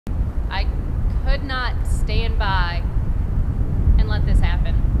could not stand by and let this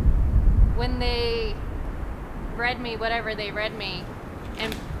happen. When they read me whatever they read me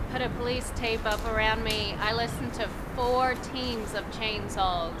and put a police tape up around me, I listened to 4 teams of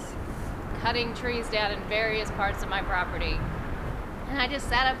chainsaws cutting trees down in various parts of my property. And I just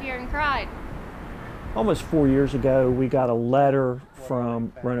sat up here and cried. Almost 4 years ago, we got a letter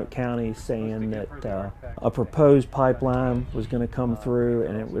from Roanoke County saying that a proposed pipeline was going to come through,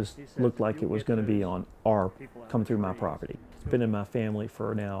 and it looked like it was going to be come through my property. It's been in my family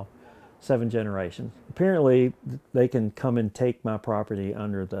for now 7 generations. Apparently, they can come and take my property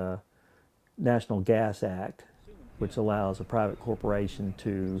under the National Gas Act, which allows a private corporation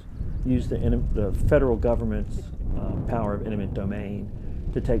to use the federal government's power of eminent domain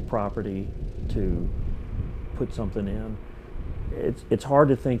to take property to put something in. It's hard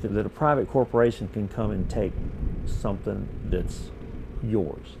to think that a private corporation can come and take something that's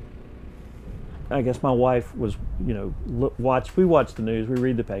yours. I guess my wife was, we watch the news, we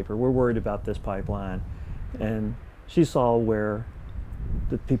read the paper, we're worried about this pipeline, and she saw where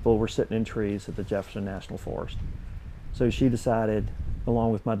the people were sitting in trees at the Jefferson National Forest. So she decided,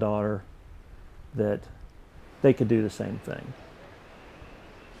 along with my daughter, that they could do the same thing.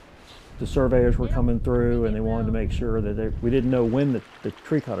 The surveyors were coming through, and they wanted to make sure that we didn't know when the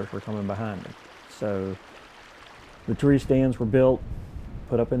tree cutters were coming behind them. So the tree stands were built,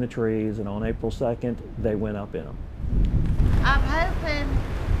 put up in the trees, and on April 2nd, they went up in them. I'm hoping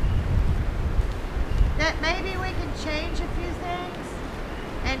that maybe we can change a few things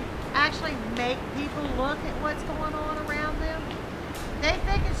and actually make people look at what's going on around them. They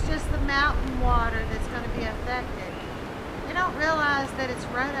think it's just the mountain water that's going to be affected. They don't realize that it's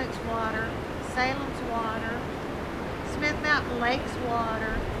Roanoke's water, Salem's water, Smith Mountain Lake's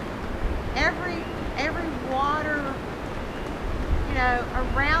water. Every water,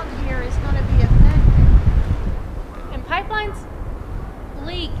 around here is going to be affected. And pipelines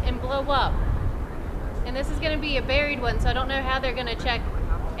leak and blow up. And this is going to be a buried one, so I don't know how they're going to check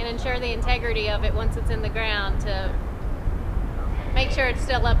and ensure the integrity of it once it's in the ground to make sure it's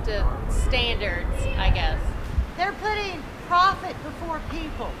still up to standards, I guess. They're putting profit before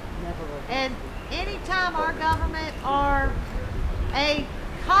people. And anytime our government or a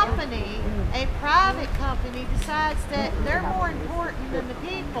company, a private company, decides that they're more important than the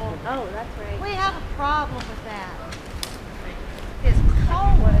people, we have a problem with that. It's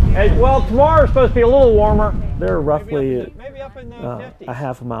cold. Well, tomorrow's supposed to be a little warmer. They're roughly a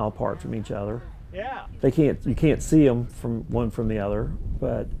half a mile apart from each other. Yeah. You can't see them from the other,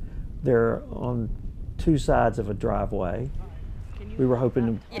 but they're on 2 sides of a driveway. We were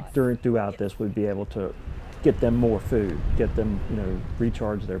hoping throughout this we'd be able to get them more food, get them,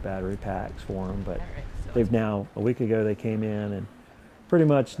 recharge their battery packs for them. But they've now, a week ago, they came in and pretty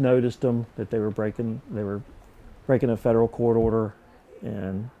much noticed them that they were breaking a federal court order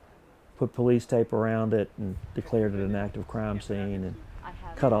and put police tape around it and declared it an active crime scene and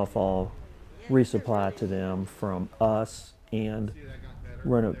cut off all resupply to them from us and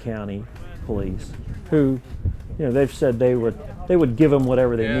Roanoke County Police, who, they've said they would give them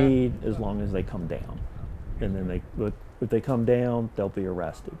whatever they need as long as they come down, and then if they come down, they'll be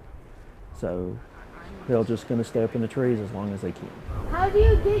arrested. So they're just going to stay up in the trees as long as they can. How do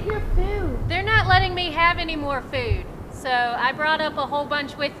you get your food? They're not letting me have any more food, so I brought up a whole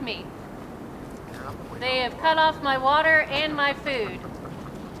bunch with me. They have cut off my water and my food.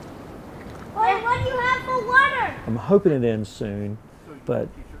 What do you have for water? I'm hoping it ends soon, but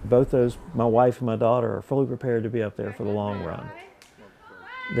both my wife and my daughter are fully prepared to be up there for the long run.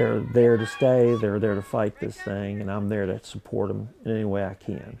 They're there to stay, they're there to fight this thing, and I'm there to support them in any way I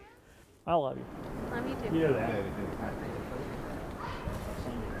can. I love you. Love you too. You know that.